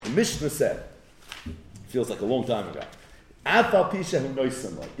Mishnah said, feels like a long time ago,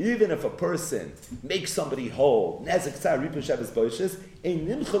 even if a person makes somebody whole,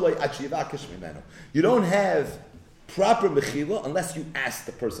 you don't have proper mechila unless you ask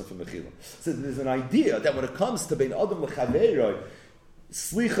the person for mechila. So there's an idea that when it comes to bein adam lechaveroi,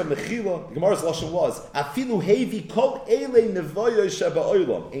 slicha mechila, the Gemara's lashon was afilu hevi kol elei nevoyo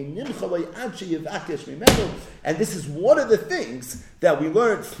sheba'olam einimchaloi ad sheyivakesh mimenu, and this is one of the things that we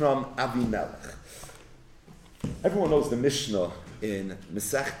learned from Avimelech. Everyone knows the Mishnah in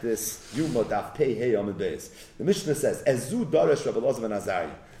Mesechtes Yuma Daf Pei Hey Amud Beis. The Mishnah says, "Ezu darash Rabbi Elazar ben Azariah."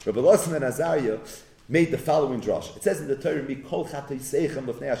 Rabbi Elazar ben Azariah made the following drush. It says in the Torah, "Mikol chatei seichem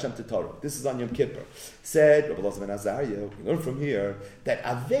lefnei Hashem tetorah." This is on Yom Kippur. Said Rabbi Elazar ben Azariah, we learn from here that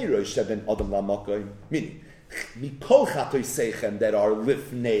aveiro sheben adam lamakoim, meaning mikol chatei seichem that are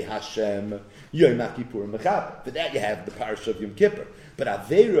lifnei Hashem Yom Kippur mechaber. For that you have the parasha of Yom Kippur. But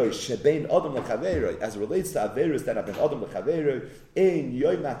aveiro shebein adam lechaveroi, as it relates to aveiros that have been adam lechaveroi, ein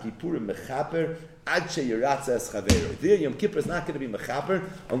Yom Kippur mechaber ad sheyiratza es chaveroi. There Yom Kippur is not going to be mechaber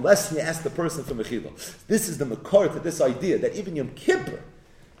unless you ask the person for mechila. This is the makor to this idea that even Yom Kippur,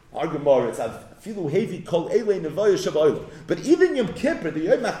 our Gemara, it's afilu hevi kol elei nevoyo shabaylo. But even Yom Kippur, the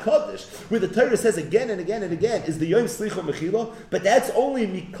Yom HaKadosh, where the Torah says again and again and again, is the Yom Slicha Mechila, but that's only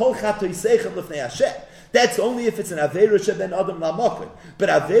mikol chatoi seichem lefnei Hashem. That's only if it's an aveiro sheben adam lamakom. But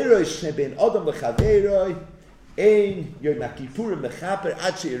aveiro sheben adam lechaveroi, ein Yom Kippurim mechaper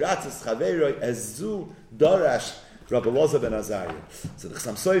ad sheiratzas chaveroi ezu darash Rabbi Elazar ben Azariah. So the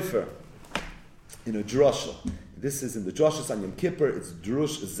Chassam Sofer in a drasha. This is in the drashas on Yom Kippur. It's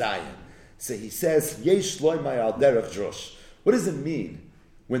drush Zayin. So he says yesh loymai al derech drush. What does it mean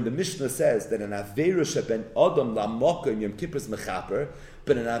when the Mishnah says that an aveiro sheben adam lamakom Yom Kippur is mechaper,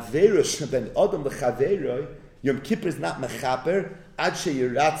 but an aveiro sheben adam lechaveroi Yom Kippur is not mechaper ad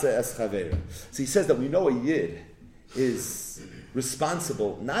sheyiratza es chaveroi. So he says that we know a yid is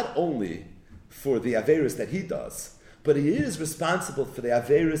responsible not only for the aveiros that he does, but he is responsible for the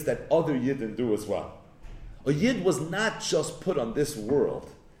aveiros that other yidden do as well. A yid was not just put on this world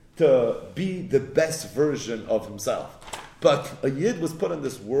to be the best version of himself, but a yid was put on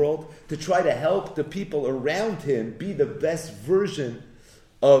this world to try to help the people around him be the best version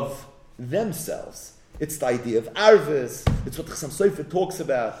of themselves. It's the idea of arvis. It's what Chassam Sofer talks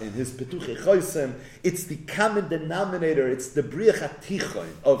about in his Petuchei Chosim. It's the common denominator. It's the briach hatichon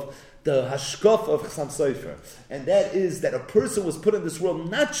of the hashkaf of Chassam Sofer. And that is that a person was put in this world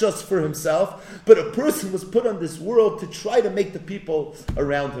not just for himself, but a person was put on this world to try to make the people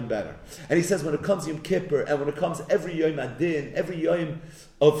around him better. And he says when it comes Yom Kippur, and when it comes every Yom Adin, every Yom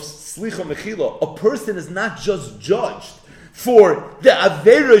of Slicha Mechila, a person is not just judged for the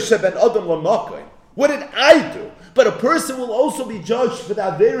Aveiro Sheben Adam Lamakoim. What did I do? But a person will also be judged for the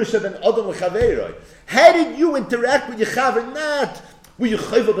Aveiro Sheben Adam L'Chaveroi. How did you interact with your Chaver? Not were you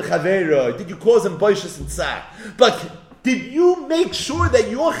chayvel b'chaveroi? Did you cause him boishes and tzar? But did you make sure that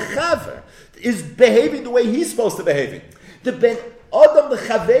your Chaver is behaving the way he's supposed to behave? The Ben Adam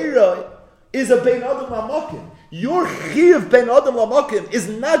L'Chaveroi is a Ben Adam L'Makim. Your chiyuv Ben Adam L'Makim is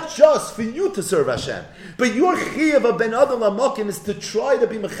not just for you to serve Hashem, but your chiyuv of Ben Adam L'Makim is to try to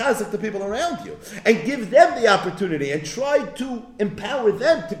be mechazik the people around you and give them the opportunity and try to empower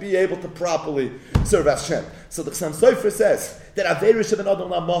them to be able to properly serve Hashem. So the Chassam Sofer says that Aveirish Ben Adam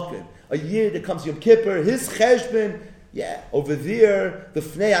L'Makim, a year that comes Yom Kippur, his cheshbon, over there, the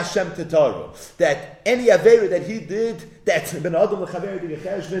Fnei Hashem Tetaru, that any Aveira that he did, that's Ben Adam L'Chaveira did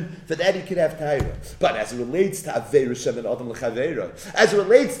Cheshbon, for that he could have Taira. But as it relates to Aveira Shem Ben Adam L'Chaveira, as it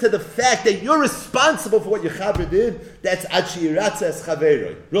relates to the fact that you're responsible for what your Chaver did, that's Ad Sheyiratza Es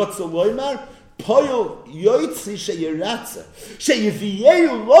Chaveira. Rotzo Loimar, Poyol Yoitzi Sheyiratza,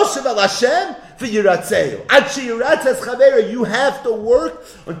 Sheyiviyeyu Loshev Al Hashem, V'Yiratzeu. Ad Sheyiratza Es Chaveira, you have to work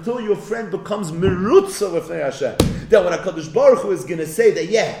until your friend becomes Merutza L'Fnei Hashem. That when HaKadosh Baruch Hu is going to say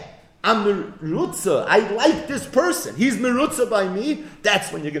that, I'm merutza, I like this person, he's merutza by me,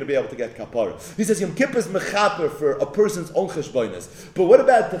 that's when you're going to be able to get kapara. He says Yom Kippur is mechaper for a person's own cheshboinus. But what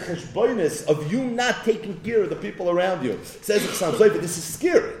about the cheshboinus of you not taking care of the people around you? Says Chassam Sofer, this is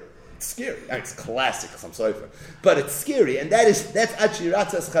scary. It's scary. It's classic Chassam Sofer. But it's scary, and that's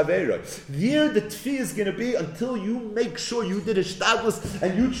Achiratzas Chaveiro. There the tfi is going to be until you make sure you did a shtadlus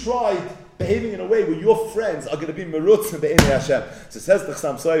and you tried behaving in a way where your friends are going to be merutz and be'inei Hashem. So says the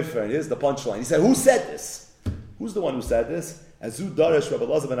Chassam Sofer, and here's the punchline. He said, who said this? Who's the one who said this? Azu Darash Rabbi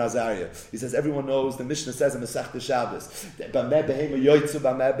Elazar ben Azariah. He says, everyone knows, the Mishnah says in Masechta Shabbos, Bameh behema yoitzu,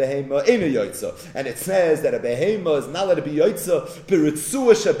 Bameh behema ena yoitzu. And it says that a behema is not allowed to be yoitzu,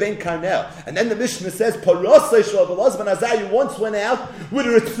 b'ritzua sheben karnel. And then the Mishnah says, Parosei Rabbi Elazar ben Azariah once went out with a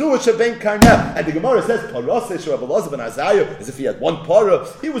ritzua sheben karnel. And the Gemara says, Parosei Rabbi Elazar ben Azariah, as if he had one para.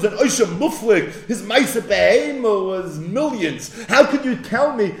 He was an Oisha Muflik. His Maisa behema was millions. How could you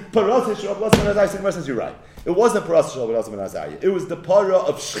tell me, Parosei Rabbi Elazar ben Azariah? The Gemara says, you're right. It wasn't Parasha Rabbi Elazar ben Azariah. It was the para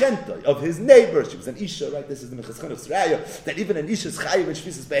of Shchenta, of his neighbor. She was an Isha, right? This is the Mechaschon of Sraya, that even an Isha is Chayiv and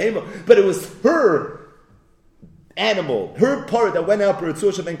Shvisas Behema, but it was her animal, her para that went out for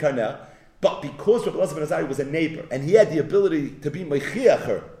Ritzuah ben Karnel. But because Rabbi Elazar ben Azariah was a neighbor, and he had the ability to be Meichiach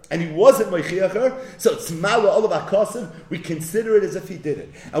her, and he wasn't Meichiach her, so it's Mala all of Akasim, we consider it as if he did it.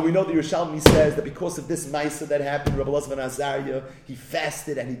 And we know the Yerushalmi says that because of this Maisa that happened, Rabbi Elazar ben Azariah, he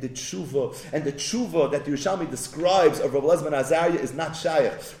fasted and he did tshuva. And the tshuva that the Yerushalmi describes of Rabbi Elazar ben Azariah is not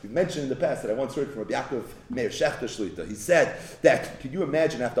shaykh. We mentioned in the past that I once heard from Rabbi Yaakov Meir Shechter Shlita. He said that, can you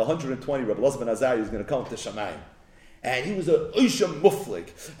imagine after 120, Rabbi Elazar ben Azariah is going to come to Shamayim. And he was a Oisha Muflik,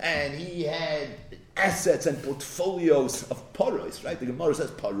 and he had assets and portfolios of paros, right? The Gemara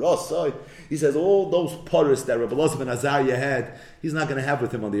says paros. He says all those paros that Rabbi Elazar ben Azariah had, he's not going to have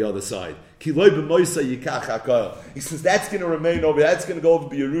with him on the other side. He says that's going to remain over. That's going to go over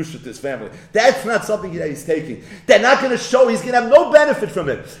to Yerusha to his family. That's not something that he's taking. They're not going to show. He's going to have no benefit from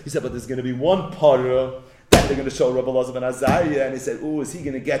it. He said, but there's going to be one para that they're going to show Rabbi Elazar ben Azariah, and he said, "Oh, is he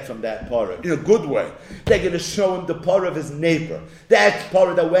going to get from that para in a good way?" They're going to show him the para of his neighbor, that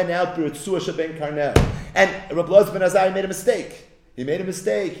para that went out through Ritzuah ben Karnel. And Rabbi Elazar ben Azariah made a mistake. He made a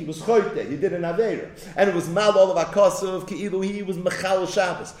mistake. He was choyte. He did an aveira, and it was mal all of akasav ki'ilu. He was mechal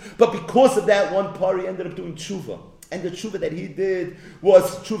Shabbos, but because of that one para, he ended up doing tshuva. And the tshuva that he did was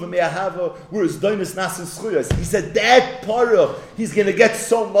tshuva me'ahava, whereas doinis nasin schuyas. He said that para he's going to get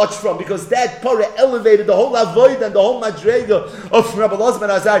so much from, because that para elevated the whole avoid and the whole madrega of Rabbi Elazar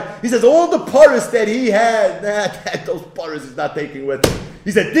ben Azariah. He says all the paras that he had, those paras he's not taking with him.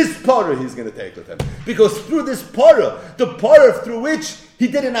 He said this para he's going to take with him, because through this para, the para through which he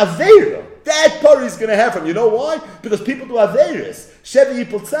did an aveira, that para he's going to have from. You know why? Because people do aveiras. Shevi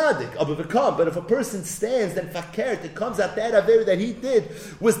yipol tzadik, abavakam. But if a person stands, then fakert, it comes out that aveira that he did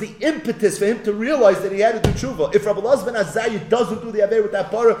was the impetus for him to realize that he had to do tshuva. If Rabbi Elazar ben Azariah doesn't do the aveira with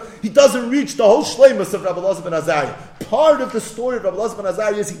that para, he doesn't reach the whole shleimus of Rabbi Elazar ben Azariah. Part of the story of Rabbi Elazar ben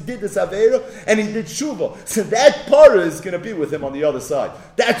Azariah is he did this aveira and he did tshuva. So that para is going to be with him on the other side.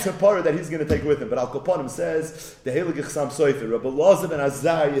 That's a para that he's going to take with him. But Al Kopanim says, the Heilig Chasam Sofer, Rabbi Elazar ben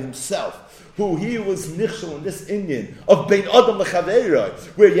Azariah himself, who he was nichshel in this Indian of Bein Adam Lechaveiroi,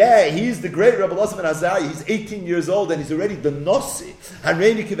 where he's the great Rabbi Elazar ben Azariah. He's 18 years old and he's already the Nossi,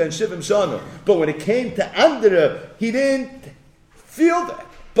 Hanreini Kiven Shivim Shana. But when it came to Andera, he didn't feel that.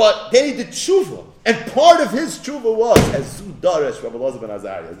 But then he did tshuva. And part of his tshuva was, as Zudaresh, Rabbi Elazar ben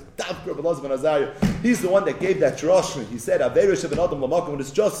Azariah, Rabbi Elazar ben Azariah, he's the one that gave that drashman. He said, Aveirish ben Adam l'makom, when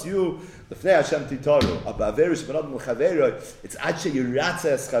it's just you, l'fnei Hashem titaru. Aveirish ben Adam l'chaveiroi, it's adshe yiratza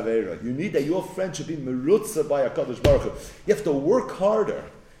es chaveiroi. You need that your friend should be merutza by HaKadosh Baruch Hu. You have to work harder.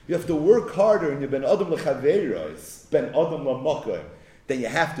 You have to work harder in your ben Adam l'chaveiroi, ben Adam l'makom, than you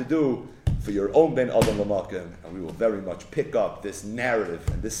have to do for your own ben Adam l'makom. And we will very much pick up this narrative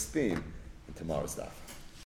and this theme tomorrow's daf.